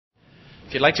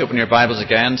If you'd like to open your Bibles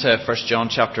again to 1 John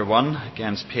chapter 1,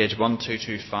 again it's page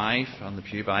 1225 on the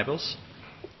Pew Bibles.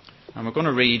 And we're going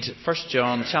to read 1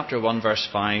 John chapter 1 verse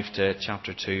 5 to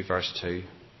chapter 2 verse 2.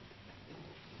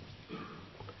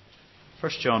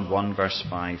 1 John 1 verse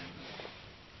 5.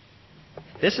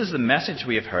 This is the message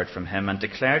we have heard from him and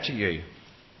declare to you.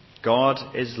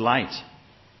 God is light.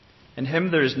 In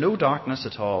him there is no darkness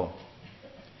at all.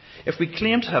 If we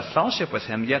claim to have fellowship with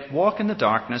him, yet walk in the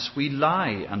darkness, we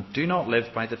lie and do not live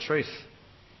by the truth.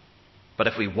 But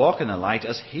if we walk in the light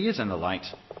as he is in the light,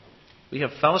 we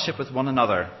have fellowship with one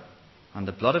another, and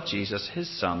the blood of Jesus, his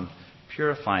Son,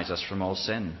 purifies us from all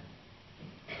sin.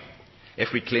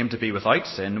 If we claim to be without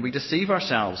sin, we deceive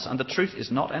ourselves, and the truth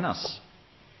is not in us.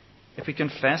 If we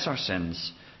confess our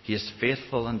sins, he is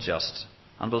faithful and just,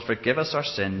 and will forgive us our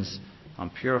sins and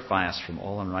purify us from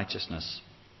all unrighteousness.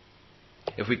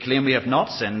 If we claim we have not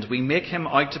sinned, we make him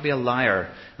out to be a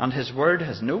liar, and his word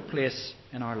has no place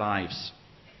in our lives.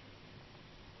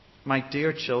 My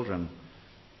dear children,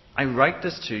 I write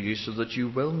this to you so that you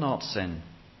will not sin.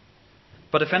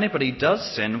 But if anybody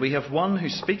does sin, we have one who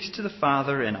speaks to the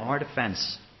Father in our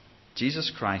defense,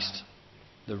 Jesus Christ,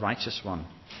 the righteous one.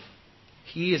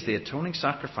 He is the atoning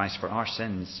sacrifice for our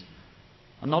sins,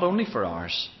 and not only for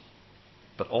ours,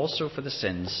 but also for the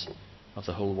sins of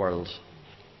the whole world.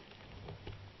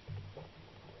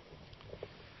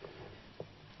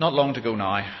 Not long to go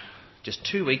now, just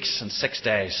 2 weeks and 6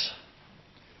 days.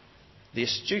 The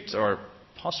astute, or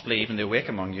possibly even the awake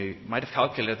among you, might have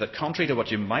calculated that contrary to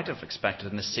what you might have expected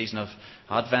in this season of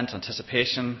Advent,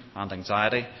 anticipation and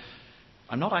anxiety,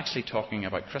 I'm not actually talking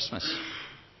about Christmas.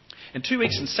 In 2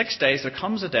 weeks and 6 days, there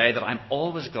comes a day that I'm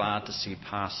always glad to see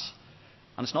pass.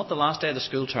 And it's not the last day of the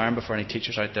school term before any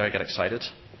teachers out there get excited.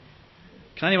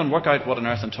 Can anyone work out what on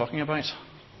earth I'm talking about?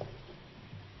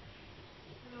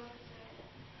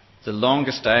 The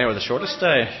longest day or the shortest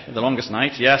day? The longest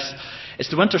night, yes.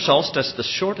 It's the winter solstice, the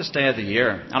shortest day of the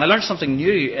year. And I learned something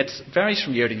new. It varies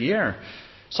from year to year.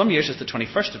 Some years it's the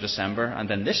 21st of December, and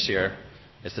then this year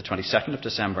it's the 22nd of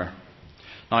December.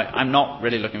 Now, I'm not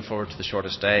really looking forward to the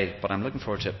shortest day, but I'm looking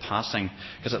forward to it passing.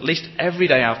 Because at least every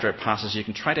day after it passes, you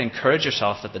can try to encourage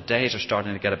yourself that the days are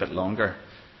starting to get a bit longer.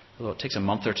 Although it takes a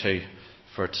month or two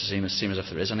for it to seem as if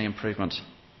there is any improvement.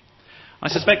 I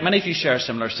suspect many of you share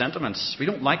similar sentiments. We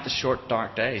don't like the short,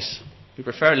 dark days. We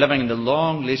prefer living in the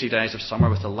long, lazy days of summer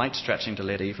with the light stretching to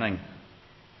late evening.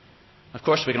 Of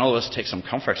course, we can always take some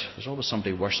comfort. There's always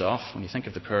somebody worse off when you think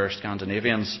of the poor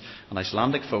Scandinavians and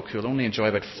Icelandic folk who will only enjoy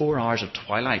about 4 hours of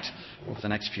twilight over the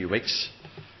next few weeks.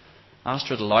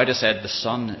 Astrid Lauda said the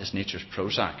sun is nature's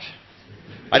Prozac.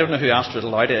 I don't know who Astrid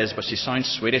Lauda is, but she sounds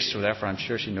Swedish, so therefore I'm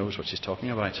sure she knows what she's talking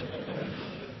about.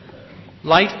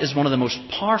 Light is one of the most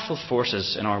powerful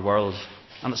forces in our world,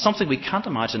 and it's something we can't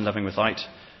imagine living without.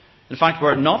 In fact,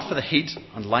 were it not for the heat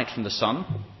and light from the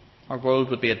sun, our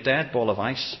world would be a dead ball of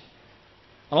ice.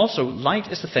 And also, light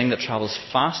is the thing that travels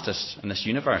fastest in this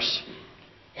universe.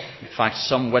 In fact,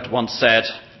 some wit once said,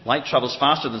 light travels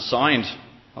faster than sound.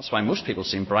 That's why most people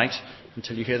seem bright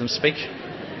until you hear them speak.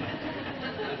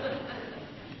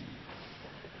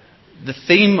 The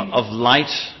theme of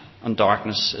light and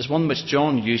darkness is one which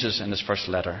John uses in his first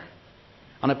letter.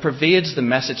 And it pervades the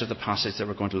message of the passage that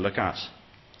we're going to look at.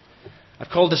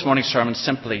 I've called this morning's sermon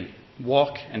simply,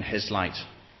 Walk in His Light.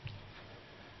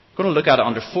 I'm going to look at it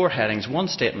under 4 headings, 1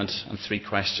 statement and 3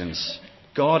 questions.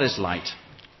 God is light.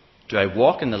 Do I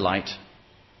walk in the light?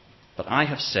 But I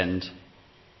have sinned.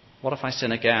 What if I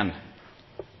sin again?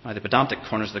 Now, the pedantic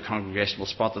corners of the congregation will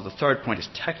spot that the third point is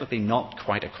technically not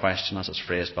quite a question as it's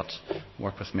phrased, but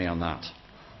work with me on that.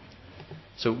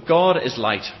 So, God is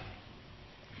light.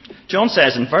 John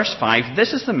says in verse 5,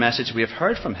 this is the message we have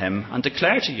heard from him and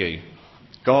declare to you.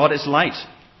 God is light.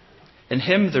 In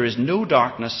him there is no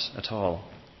darkness at all.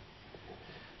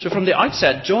 So from the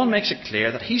outset, John makes it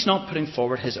clear that he's not putting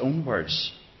forward his own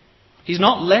words. He's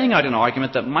not laying out an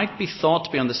argument that might be thought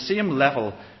to be on the same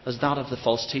level as that of the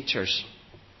false teachers.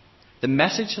 The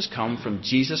message has come from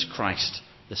Jesus Christ,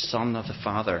 the Son of the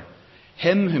Father.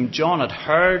 Him whom John had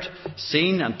heard,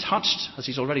 seen and touched, as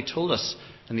he's already told us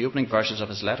in the opening verses of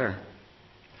his letter.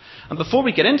 And before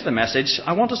we get into the message,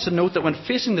 I want us to note that when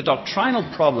facing the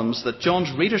doctrinal problems that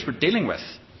John's readers were dealing with,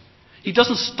 he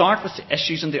doesn't start with the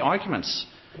issues and the arguments.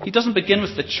 He doesn't begin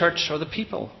with the church or the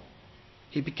people.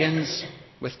 He begins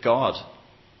with God.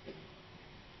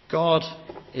 God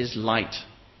is light.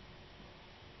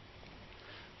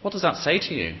 What does that say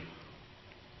to you?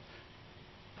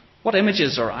 What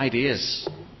images or ideas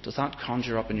does that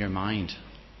conjure up in your mind?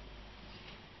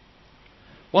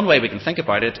 One way we can think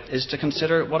about it is to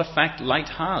consider what effect light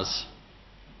has.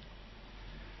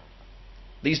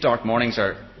 These dark mornings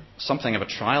are something of a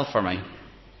trial for me.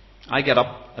 I get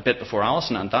up a bit before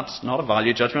Alison, and that's not a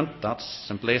value judgment, that's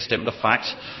simply a statement of fact.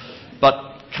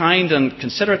 But kind and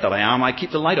considerate that I am, I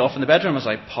keep the light off in the bedroom as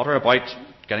I potter about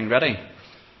getting ready.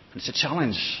 And it's a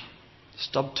challenge.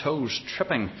 Stubbed toes,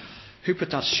 tripping. Who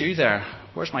put that shoe there?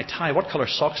 Where's my tie? What colour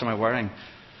socks am I wearing?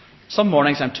 Some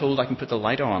mornings I'm told I can put the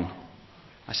light on.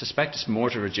 I suspect it's more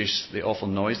to reduce the awful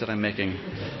noise that I'm making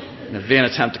in a vain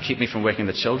attempt to keep me from waking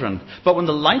the children. But when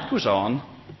the light goes on,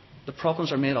 the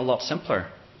problems are made a lot simpler.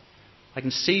 I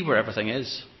can see where everything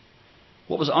is.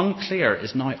 What was unclear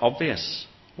is now obvious.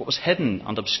 What was hidden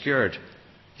and obscured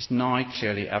is now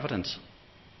clearly evident.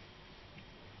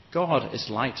 God is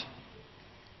light.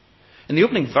 In the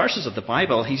opening verses of the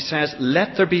Bible, he says,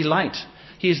 "Let there be light."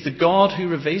 He is the God who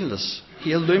reveals.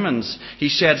 He illumines. He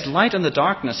sheds light in the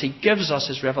darkness. He gives us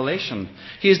his revelation.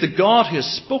 He is the God who has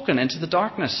spoken into the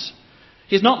darkness.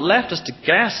 He has not left us to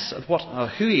guess at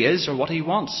who he is or what he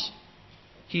wants.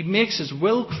 He makes his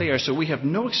will clear, so we have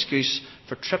no excuse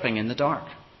for tripping in the dark.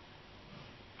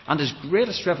 And his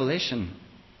greatest revelation,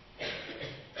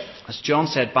 as John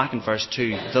said back in verse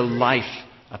 2, the life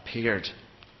appeared.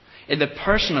 In the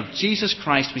person of Jesus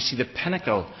Christ, we see the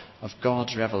pinnacle of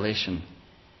God's revelation.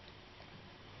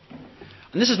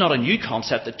 And this is not a new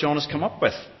concept that John has come up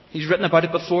with. He's written about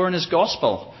it before in his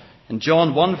Gospel. In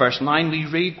John 1 verse 9 we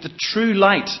read, "The true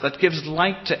light that gives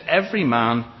light to every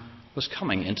man was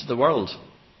coming into the world."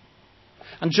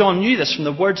 And John knew this from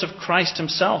the words of Christ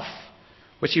himself,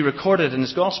 which he recorded in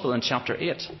his Gospel in chapter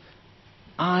 8.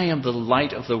 "I am the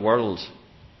light of the world.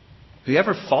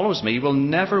 Whoever follows me will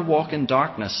never walk in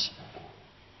darkness,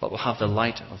 but will have the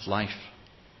light of life."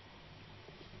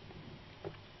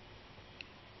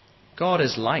 God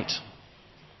is light.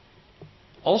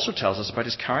 Also tells us about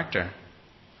his character.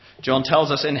 John tells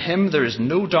us in him there is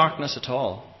no darkness at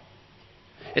all.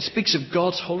 It speaks of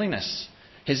God's holiness,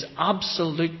 his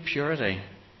absolute purity.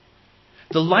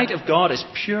 The light of God is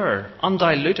pure,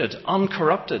 undiluted,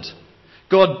 uncorrupted.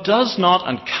 God does not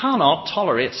and cannot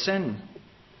tolerate sin.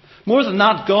 More than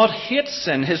that, God hates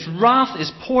sin. His wrath is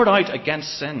poured out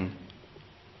against sin.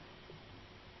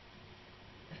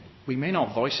 We may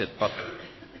not voice it, but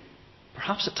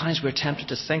perhaps at times we're tempted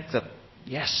to think that,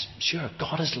 yes, sure,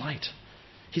 God is light.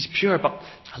 He's pure, but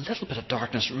a little bit of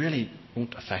darkness really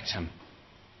won't affect him.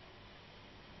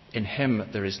 In him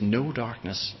there is no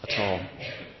darkness at all.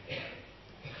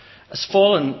 As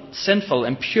fallen, sinful,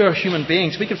 impure human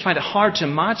beings, we can find it hard to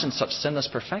imagine such sinless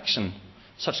perfection,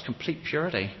 such complete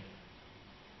purity.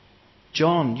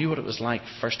 John knew what it was like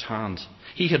firsthand.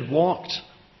 He had walked,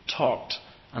 talked,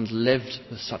 and lived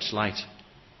with such light.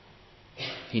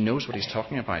 He knows what he's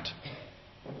talking about.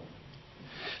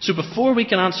 So before we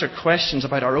can answer questions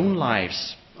about our own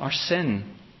lives, our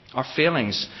sin, our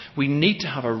failings, we need to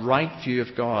have a right view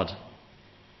of God.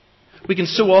 We can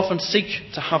so often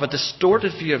seek to have a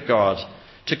distorted view of God,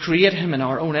 to create him in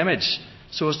our own image,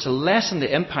 so as to lessen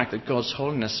the impact that God's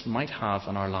holiness might have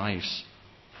on our lives.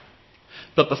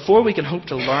 But before we can hope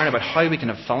to learn about how we can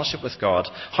have fellowship with God,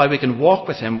 how we can walk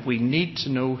with him, we need to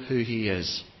know who he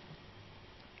is.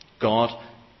 God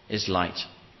is light.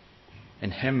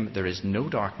 In him there is no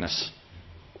darkness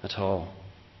at all.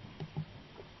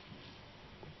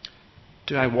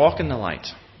 Do I walk in the light?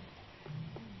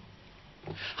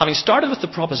 Having started with the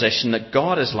proposition that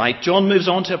God is light, John moves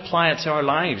on to apply it to our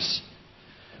lives.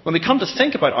 When we come to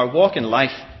think about our walk in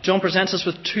life, John presents us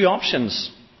with two options.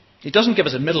 He doesn't give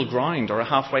us a middle ground or a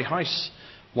halfway house.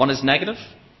 One is negative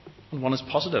and one is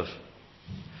positive.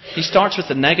 He starts with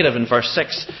the negative in verse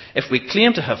 6. "If we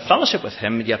claim to have fellowship with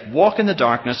him, yet walk in the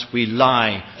darkness, we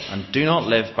lie and do not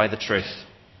live by the truth."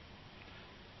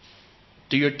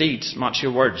 Do your deeds match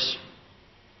your words?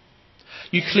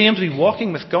 You claim to be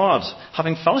walking with God,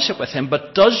 having fellowship with him,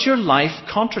 but does your life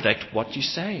contradict what you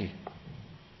say?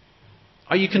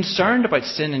 Are you concerned about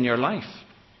sin in your life?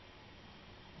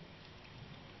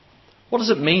 What does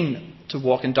it mean to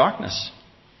walk in darkness?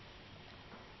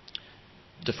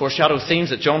 To foreshadow themes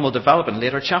that John will develop in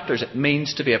later chapters, it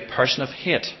means to be a person of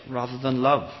hate rather than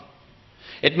love.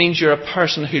 It means you're a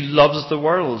person who loves the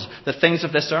world, the things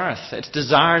of this earth, its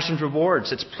desires and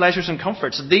rewards, its pleasures and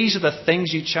comforts. These are the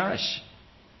things you cherish.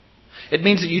 It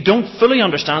means that you don't fully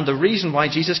understand the reason why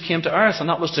Jesus came to earth, and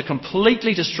that was to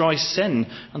completely destroy sin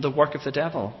and the work of the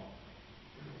devil.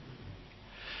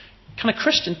 Can a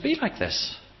Christian be like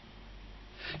this?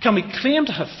 Can we claim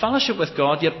to have fellowship with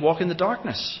God yet walk in the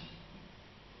darkness?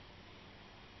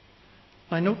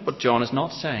 Now note what John is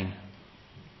not saying.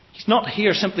 He's not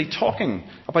here simply talking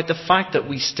about the fact that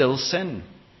we still sin.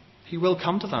 He will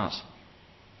come to that.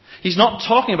 He's not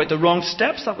talking about the wrong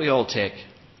steps that we all take.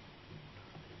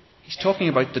 He's He's talking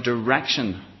about the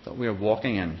direction that we are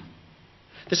walking in.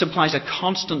 This implies a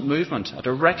constant movement, a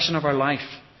direction of our life,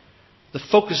 the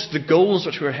focus, the goals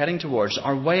which we're heading towards,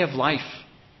 our way of life.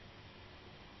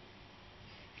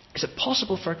 Is it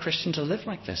possible for a Christian to live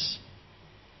like this?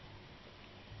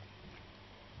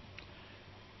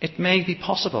 It may be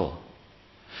possible.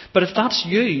 But if that's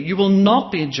you, you will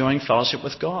not be enjoying fellowship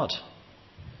with God,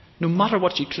 no matter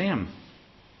what you claim.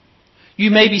 You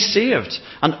may be saved,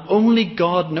 and only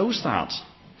God knows that.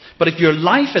 But if your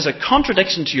life is a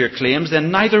contradiction to your claims,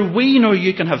 then neither we nor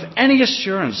you can have any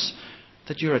assurance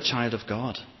that you're a child of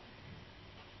God.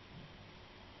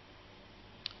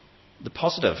 The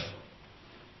positive.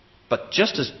 But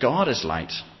just as God is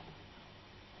light,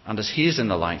 and as He is in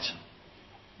the light,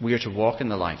 we are to walk in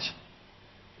the light.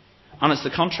 And it's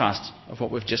the contrast of what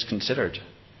we've just considered.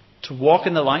 To walk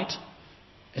in the light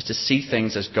is to see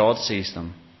things as God sees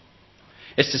them.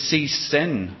 It's to see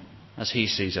sin as He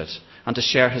sees it, and to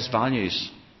share His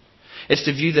values. It's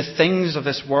to view the things of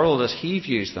this world as He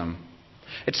views them.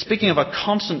 It's speaking of a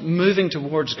constant moving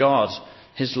towards God,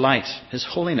 His light, His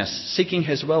holiness, seeking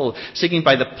His will, seeking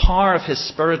by the power of His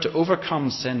Spirit to overcome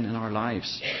sin in our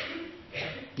lives.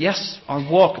 Yes, our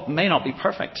walk may not be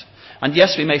perfect. And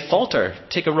yes, we may falter,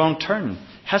 take a wrong turn,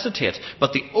 hesitate.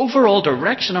 But the overall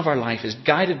direction of our life is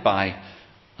guided by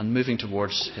and moving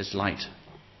towards His light.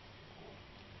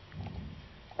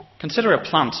 Consider a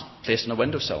plant placed on a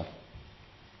windowsill.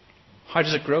 How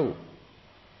does it grow?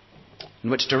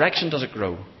 In which direction does it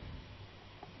grow?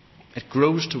 It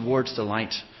grows towards the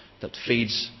light that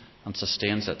feeds and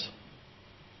sustains it.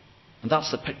 And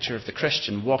that's the picture of the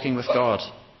Christian walking with God,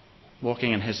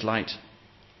 walking in His light.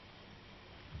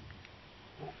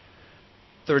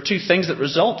 There are two things that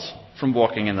result from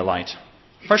walking in the light.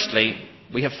 Firstly,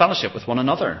 we have fellowship with one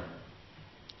another.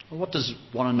 Well, what does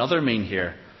one another mean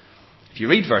here? If you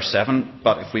read verse 7,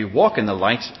 but if we walk in the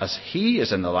light as He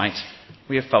is in the light,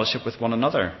 we have fellowship with one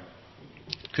another.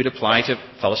 It could apply to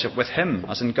fellowship with Him,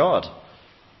 as in God.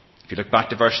 If you look back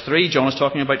to verse 3, John is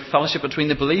talking about fellowship between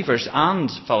the believers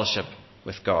and fellowship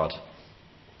with God.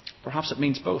 Perhaps it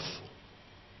means both.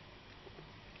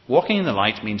 Walking in the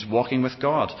light means walking with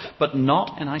God, but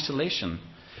not in isolation.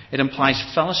 It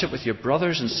implies fellowship with your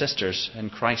brothers and sisters in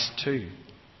Christ too.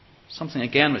 Something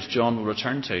again which John will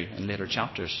return to in later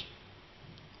chapters.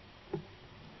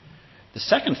 The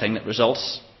second thing that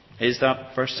results is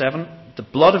that, verse 7, the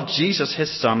blood of Jesus,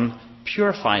 His Son,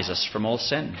 purifies us from all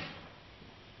sin.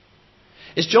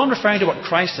 Is John referring to what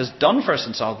Christ has done for us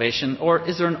in salvation, or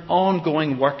is there an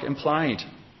ongoing work implied?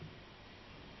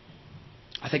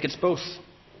 I think it's both.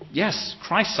 Yes,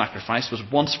 Christ's sacrifice was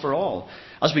once for all.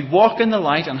 As we walk in the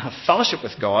light and have fellowship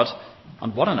with God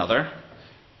and one another,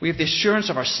 we have the assurance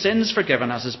of our sins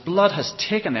forgiven as His blood has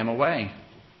taken them away.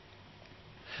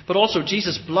 But also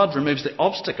Jesus' blood removes the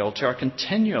obstacle to our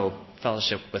continual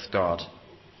fellowship with God,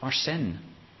 our sin.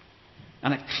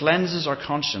 And it cleanses our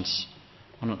conscience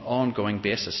on an ongoing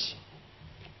basis.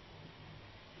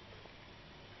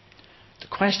 The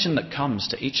question that comes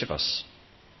to each of us: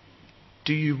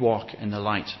 do you walk in the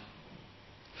light?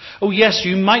 Oh yes,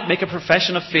 you might make a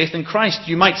profession of faith in Christ.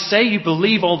 You might say you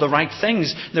believe all the right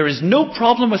things. There is no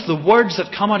problem with the words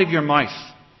that come out of your mouth.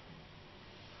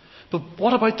 But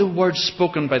what about the words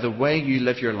spoken by the way you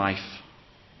live your life?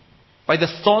 By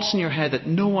the thoughts in your head that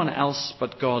no one else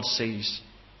but God sees?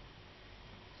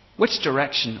 Which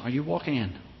direction are you walking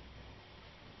in?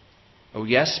 Oh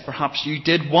yes, perhaps you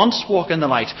did once walk in the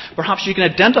light. Perhaps you can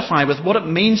identify with what it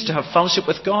means to have fellowship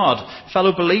with God,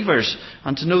 fellow believers,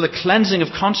 and to know the cleansing of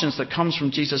conscience that comes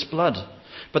from Jesus' blood.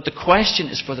 But the question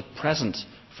is for the present,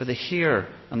 for the here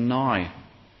and now.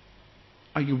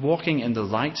 Are you walking in the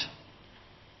light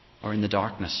or in the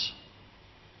darkness?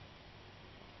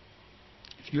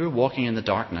 If you're walking in the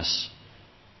darkness,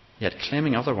 yet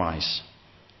claiming otherwise,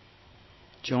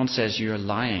 John says you're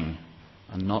lying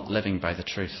and not living by the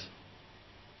truth.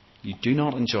 You do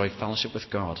not enjoy fellowship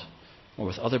with God or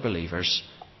with other believers,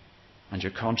 and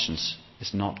your conscience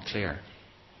is not clear.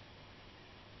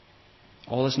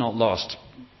 All is not lost.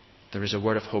 There is a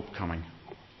word of hope coming.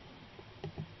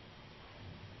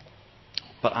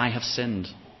 But I have sinned.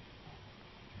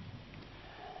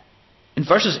 In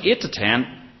verses 8 to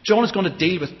 10, John is going to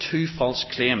deal with two false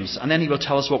claims, and then he will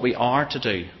tell us what we are to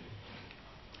do.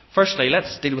 Firstly,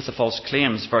 let's deal with the false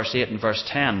claims, verse 8 and verse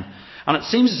 10. And it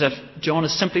seems as if John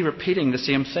is simply repeating the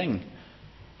same thing.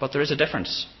 But there is a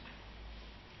difference.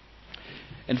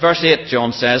 In verse 8,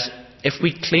 John says, if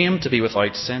we claim to be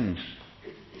without sin.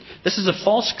 This is a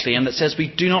false claim that says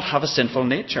we do not have a sinful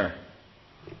nature.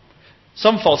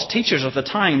 Some false teachers of the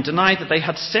time denied that they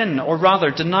had sin, or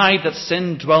rather denied that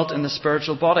sin dwelt in the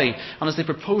spiritual body. And as they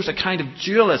proposed a kind of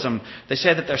dualism, they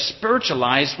said that their spiritual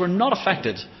lives were not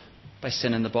affected by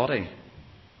sin in the body.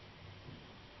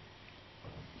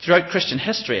 Throughout Christian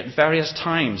history, at various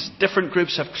times, different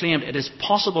groups have claimed it is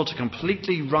possible to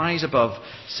completely rise above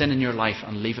sin in your life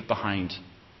and leave it behind.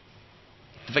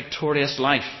 The victorious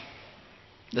life,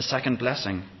 the second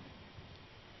blessing.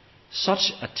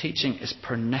 Such a teaching is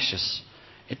pernicious.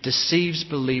 It deceives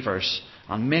believers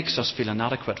and makes us feel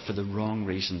inadequate for the wrong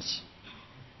reasons.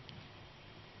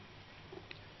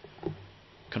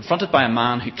 Confronted by a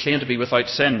man who claimed to be without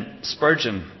sin,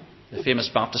 Spurgeon, the famous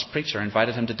Baptist preacher,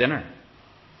 invited him to dinner.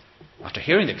 After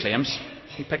hearing the claims,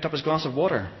 he picked up his glass of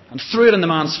water and threw it in the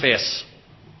man's face.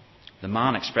 The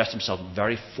man expressed himself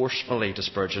very forcefully to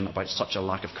Spurgeon about such a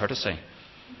lack of courtesy.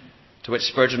 To which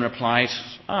Spurgeon replied,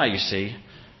 you see,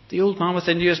 the old man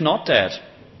within you is not dead.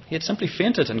 He had simply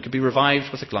fainted and could be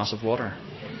revived with a glass of water.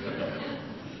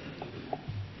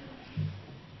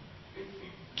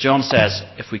 John says,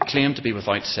 if we claim to be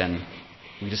without sin,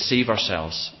 we deceive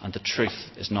ourselves and the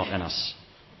truth is not in us.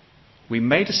 We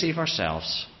may deceive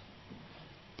ourselves,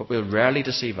 but we'll rarely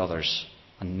deceive others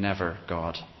and never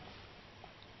God.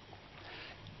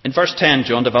 In verse 10,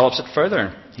 John develops it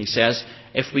further. He says,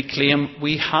 if we claim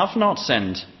we have not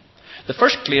sinned. The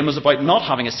first claim was about not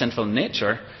having a sinful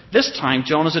nature. This time,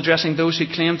 John is addressing those who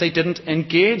claim they didn't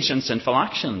engage in sinful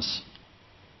actions.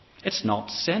 It's not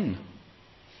sin.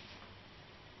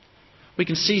 We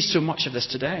can see so much of this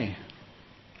today.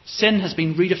 Sin has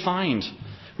been redefined,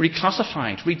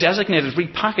 reclassified, redesignated,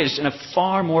 repackaged in a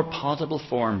far more palatable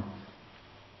form.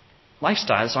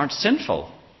 Lifestyles aren't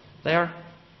sinful. They are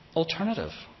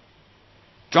alternative.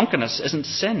 Drunkenness isn't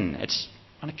sin. It's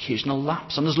an occasional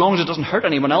lapse. And as long as it doesn't hurt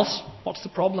anyone else, what's the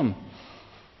problem?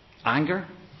 Anger,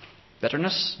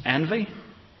 bitterness, envy.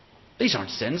 These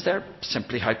aren't sins. They're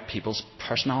simply how people's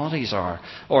personalities are,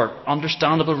 or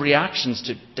understandable reactions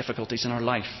to difficulties in our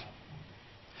life.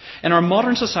 In our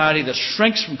modern society that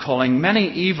shrinks from calling many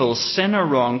evils sin or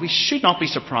wrong, we should not be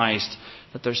surprised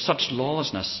that there's such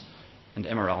lawlessness and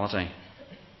immorality.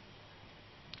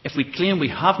 If we claim we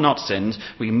have not sinned,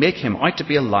 we make him out to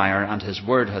be a liar, and his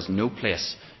word has no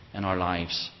place in our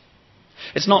lives.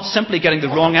 It's not simply getting the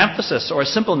wrong emphasis or a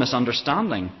simple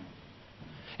misunderstanding.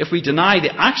 If we deny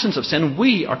the actions of sin,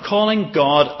 we are calling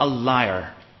God a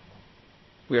liar.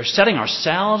 We are setting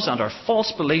ourselves and our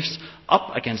false beliefs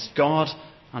up against God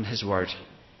and his word.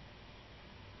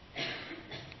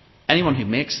 Anyone who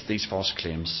makes these false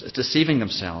claims is deceiving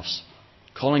themselves,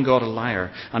 calling God a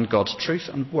liar, and God's truth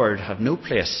and word have no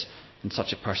place in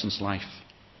such a person's life.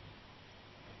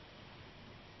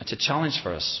 It's a challenge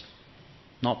for us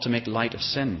not to make light of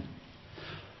sin.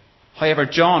 However,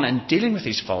 John, in dealing with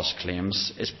these false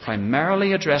claims, is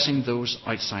primarily addressing those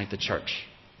outside the church,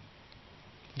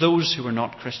 those who are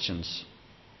not Christians.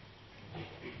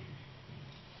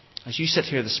 As you sit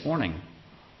here this morning,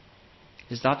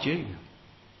 is that you?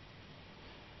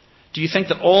 Do you think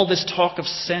that all this talk of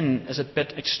sin is a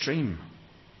bit extreme?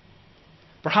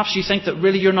 Perhaps you think that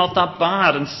really you're not that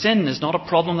bad and sin is not a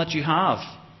problem that you have.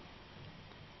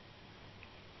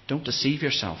 Don't deceive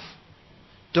yourself.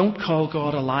 Don't call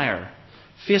God a liar.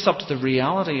 Face up to the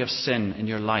reality of sin in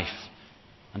your life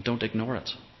and don't ignore it.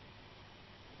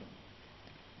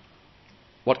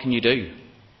 What can you do?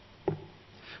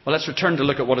 Well, let's return to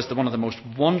look at what is one of the most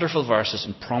wonderful verses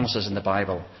and promises in the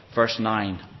Bible. Verse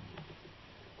 9.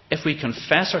 If we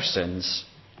confess our sins,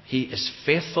 he is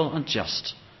faithful and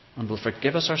just and will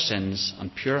forgive us our sins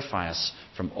and purify us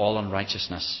from all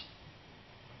unrighteousness.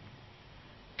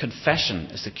 Confession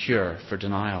is the cure for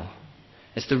denial.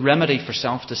 It's the remedy for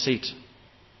self-deceit.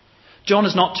 John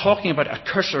is not talking about a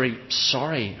cursory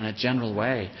sorry in a general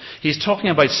way. He's talking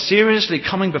about seriously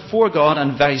coming before God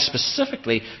and very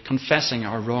specifically confessing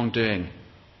our wrongdoing.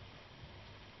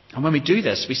 And when we do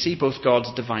this, we see both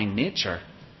God's divine nature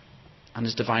and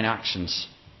his divine actions.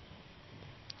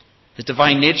 His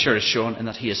divine nature is shown in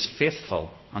that he is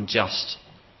faithful and just.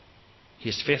 He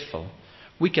is faithful.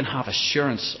 We can have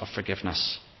assurance of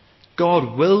forgiveness.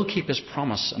 God will keep his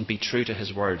promise and be true to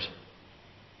his word.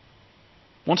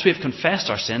 Once we have confessed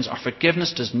our sins, our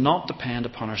forgiveness does not depend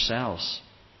upon ourselves.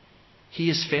 He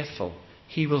is faithful.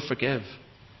 He will forgive.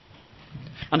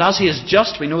 And as he is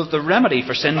just, we know that the remedy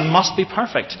for sin must be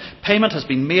perfect. Payment has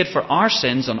been made for our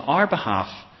sins on our behalf,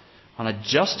 and a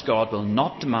just God will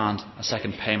not demand a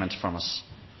second payment from us.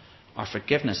 Our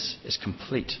forgiveness is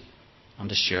complete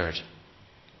and assured.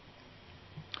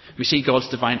 We see God's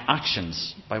divine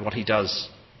actions by what he does.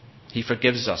 He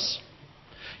forgives us.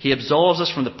 He absolves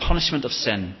us from the punishment of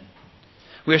sin.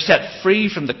 We are set free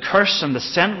from the curse and the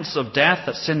sentence of death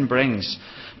that sin brings.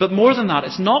 But more than that,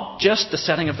 it's not just the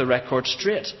setting of the record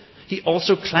straight. He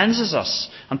also cleanses us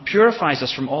and purifies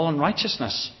us from all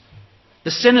unrighteousness.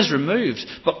 The sin is removed,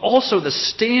 but also the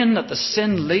stain that the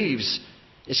sin leaves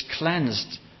is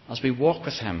cleansed as we walk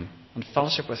with him and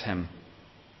fellowship with him.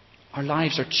 Our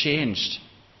lives are changed.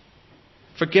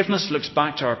 Forgiveness looks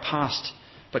back to our past,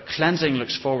 but cleansing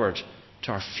looks forward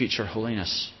to our future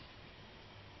holiness.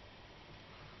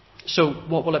 So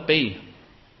what will it be?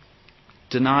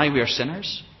 Deny we are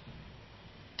sinners?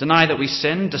 Deny that we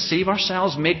sin, deceive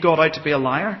ourselves, make God out to be a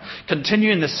liar,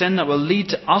 continue in the sin that will lead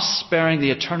to us bearing the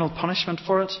eternal punishment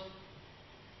for it?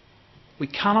 We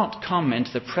cannot come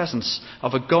into the presence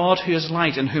of a God who is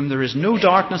light, in whom there is no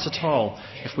darkness at all,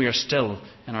 if we are still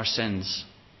in our sins.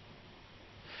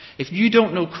 If you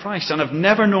don't know Christ and have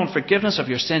never known forgiveness of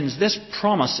your sins, this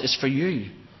promise is for you.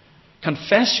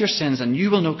 Confess your sins and you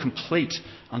will know complete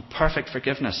and perfect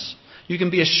forgiveness. You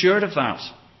can be assured of that.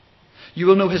 You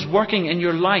will know his working in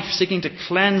your life, seeking to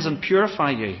cleanse and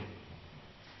purify you.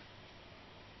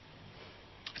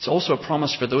 It's also a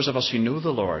promise for those of us who know the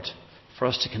Lord, for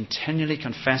us to continually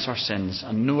confess our sins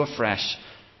and know afresh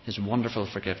his wonderful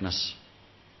forgiveness.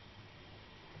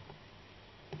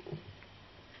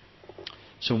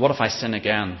 So what if I sin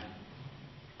again?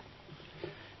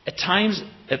 At times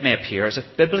it may appear as if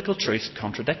biblical truth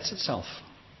contradicts itself.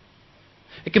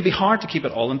 It can be hard to keep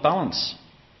it all in balance.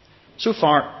 So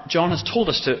far, John has told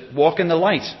us to walk in the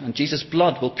light, and Jesus'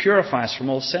 blood will purify us from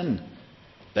all sin.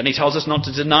 Then he tells us not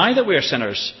to deny that we are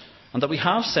sinners and that we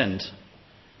have sinned.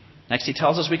 Next he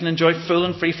tells us we can enjoy full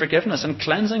and free forgiveness and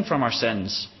cleansing from our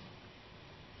sins.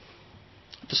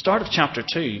 At the start of chapter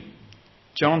 2,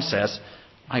 John says,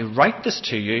 I write this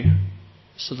to you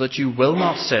so that you will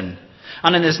not sin.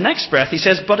 And in his next breath he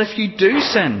says, but if you do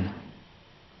sin.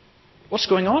 What's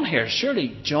going on here?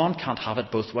 Surely John can't have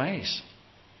it both ways.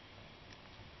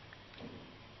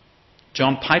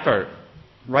 John Piper,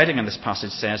 writing in this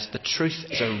passage, says, the truth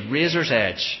is a razor's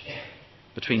edge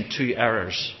between two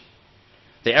errors.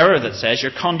 The error that says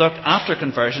your conduct after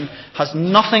conversion has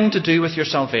nothing to do with your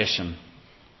salvation.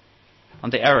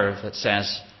 And the error that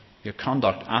says your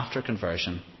conduct after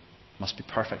conversion must be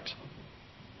perfect.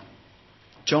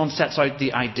 John sets out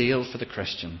the ideal for the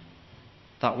Christian,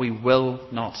 that we will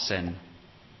not sin.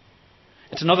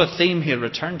 It's another theme he'll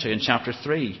return to in chapter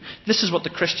 3. This is what the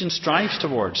Christian strives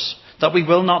towards, that we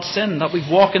will not sin, that we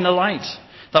walk in the light,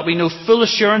 that we know full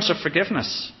assurance of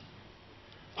forgiveness.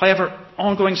 However,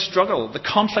 ongoing struggle, the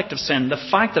conflict of sin, the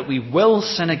fact that we will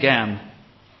sin again,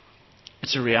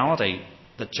 it's a reality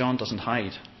that John doesn't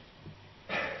hide.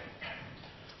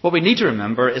 What we need to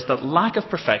remember is that lack of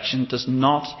perfection does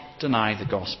not deny the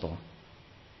gospel.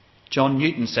 John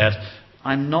Newton said,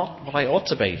 I'm not what I ought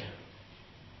to be,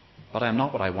 but I am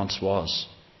not what I once was.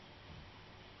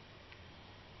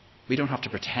 We don't have to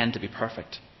pretend to be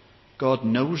perfect. God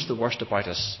knows the worst about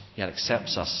us, yet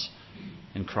accepts us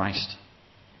in Christ.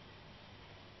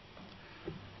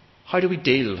 How do we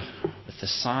deal with the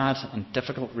sad and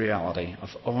difficult reality of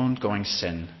ongoing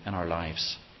sin in our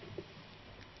lives?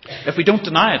 If we don't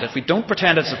deny it, if we don't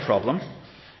pretend it's a problem,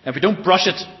 if we don't brush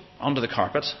it under the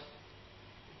carpet,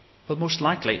 well, most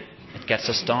likely it gets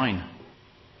us down.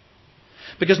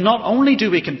 Because not only do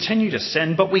we continue to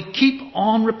sin, but we keep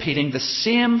on repeating the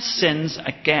same sins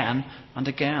again and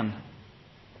again.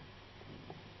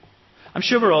 I'm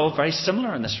sure we're all very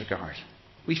similar in this regard.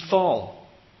 We fall.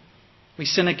 We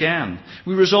sin again.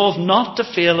 We resolve not to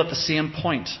fail at the same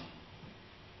point.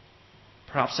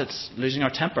 Perhaps it's losing our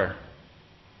temper,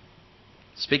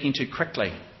 speaking too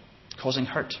quickly, causing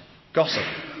hurt, gossip,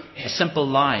 a simple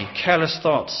lie, careless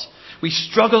thoughts. We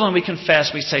struggle and we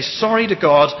confess, we say sorry to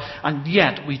God, and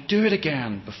yet we do it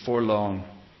again before long.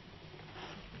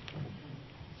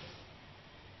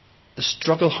 The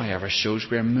struggle, however, shows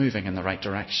we are moving in the right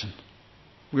direction.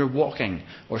 We are walking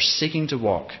or seeking to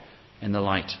walk in the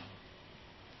light.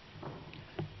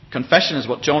 Confession is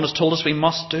what John has told us we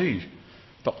must do.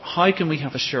 But how can we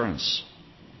have assurance?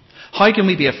 How can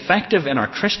we be effective in our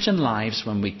Christian lives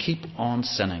when we keep on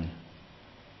sinning?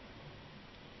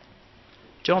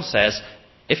 John says,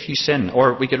 if you sin,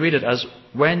 or we could read it as,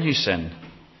 when you sin,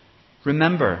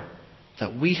 remember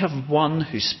that we have one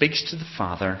who speaks to the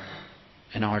Father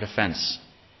in our defence.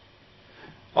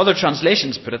 Other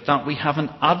translations put it that we have an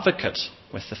advocate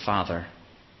with the Father.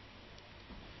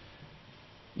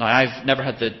 Now, I've never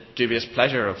had the dubious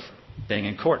pleasure of being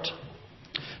in court.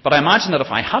 But I imagine that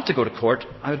if I had to go to court,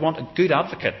 I would want a good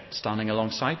advocate standing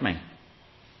alongside me.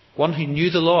 One who knew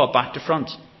the law back to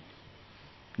front,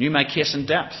 knew my case in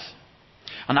depth.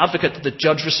 An advocate that the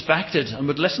judge respected and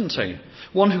would listen to.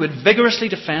 One who would vigorously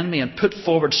defend me and put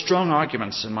forward strong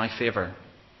arguments in my favour.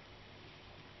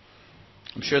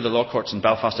 I'm sure the law courts in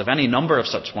Belfast have any number of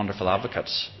such wonderful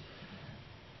advocates.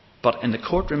 But in the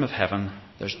courtroom of heaven,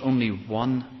 there's only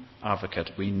one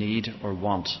advocate we need or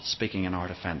want speaking in our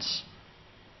defence.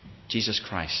 Jesus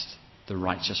Christ, the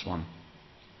righteous one.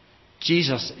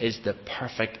 Jesus is the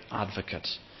perfect advocate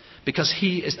because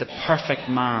he is the perfect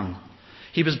man.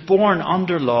 He was born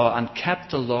under law and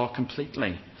kept the law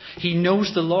completely. He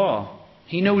knows the law.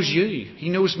 He knows you. He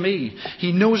knows me.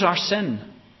 He knows our sin.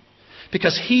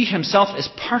 Because he himself is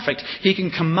perfect, he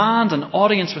can command an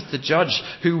audience with the judge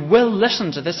who will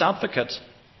listen to this advocate.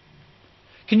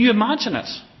 Can you imagine it?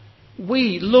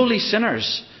 We, lowly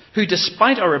sinners, who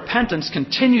despite our repentance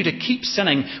continue to keep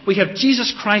sinning, we have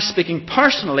Jesus Christ speaking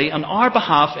personally on our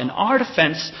behalf in our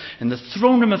defence in the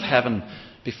throne room of heaven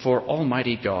before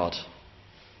Almighty God.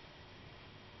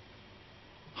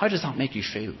 How does that make you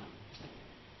feel?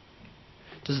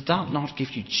 Does that not give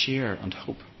you cheer and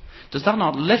hope? Does that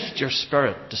not lift your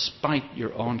spirit despite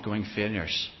your ongoing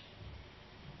failures?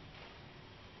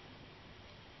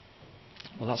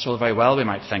 Well, that's all very well, we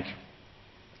might think.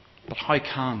 But how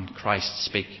can Christ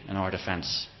speak in our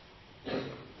defence?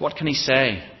 What can he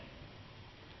say?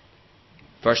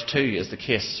 Verse 2 is the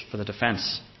case for the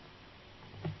defence.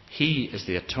 He is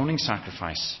the atoning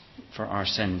sacrifice for our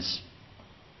sins.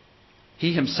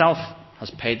 He himself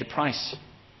has paid the price.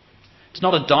 It's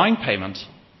not a down payment.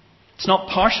 It's not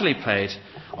partially paid.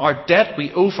 Our debt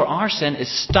we owe for our sin is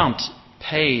stamped,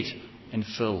 paid in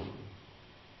full.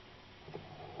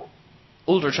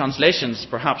 Older translations,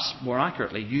 perhaps more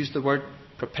accurately, use the word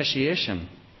propitiation.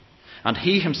 And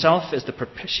he himself is the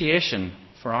propitiation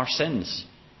for our sins.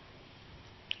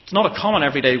 It's not a common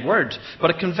everyday word, but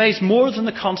it conveys more than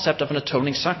the concept of an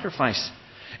atoning sacrifice.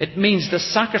 It means the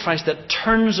sacrifice that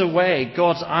turns away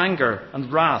God's anger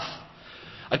and wrath.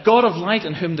 A God of light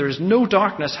in whom there is no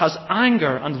darkness has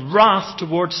anger and wrath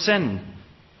towards sin.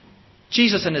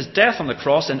 Jesus in his death on the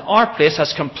cross in our place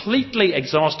has completely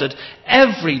exhausted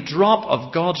every drop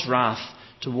of God's wrath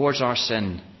towards our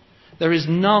sin. There is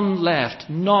none left,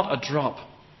 not a drop.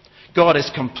 God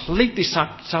is completely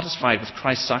satisfied with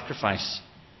Christ's sacrifice.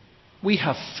 We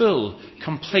have full,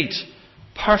 complete,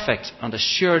 perfect and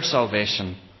assured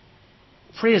salvation.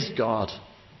 Praise God.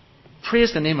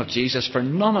 Praise the name of Jesus, for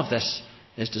none of this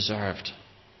is deserved.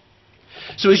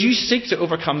 So as you seek to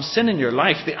overcome sin in your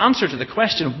life, the answer to the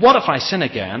question, what if I sin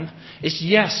again, is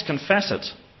yes, confess it.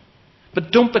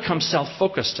 But don't become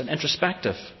self-focused and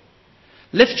introspective.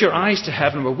 Lift your eyes to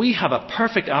heaven where we have a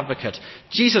perfect advocate,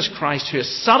 Jesus Christ, who has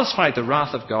satisfied the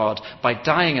wrath of God by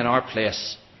dying in our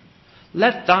place.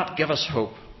 Let that give us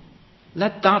hope.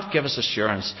 Let that give us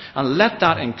assurance. And let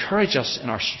that encourage us in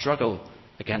our struggle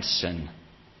against sin.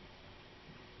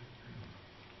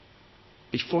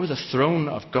 Before the throne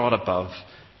of God above,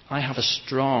 I have a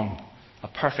strong, a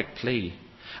perfect plea.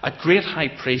 A great high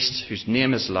priest whose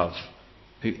name is love,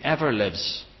 who ever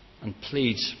lives and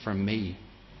pleads for me.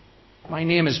 My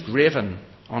name is graven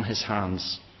on his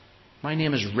hands. My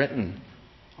name is written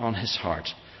on his heart.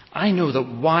 I know that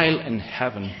while in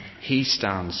heaven he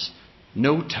stands,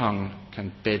 no tongue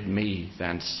can bid me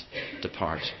thence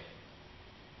depart.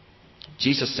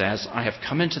 Jesus says, I have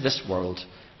come into this world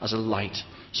as a light,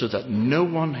 so that no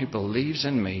one who believes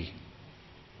in me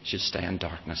should stay in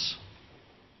darkness.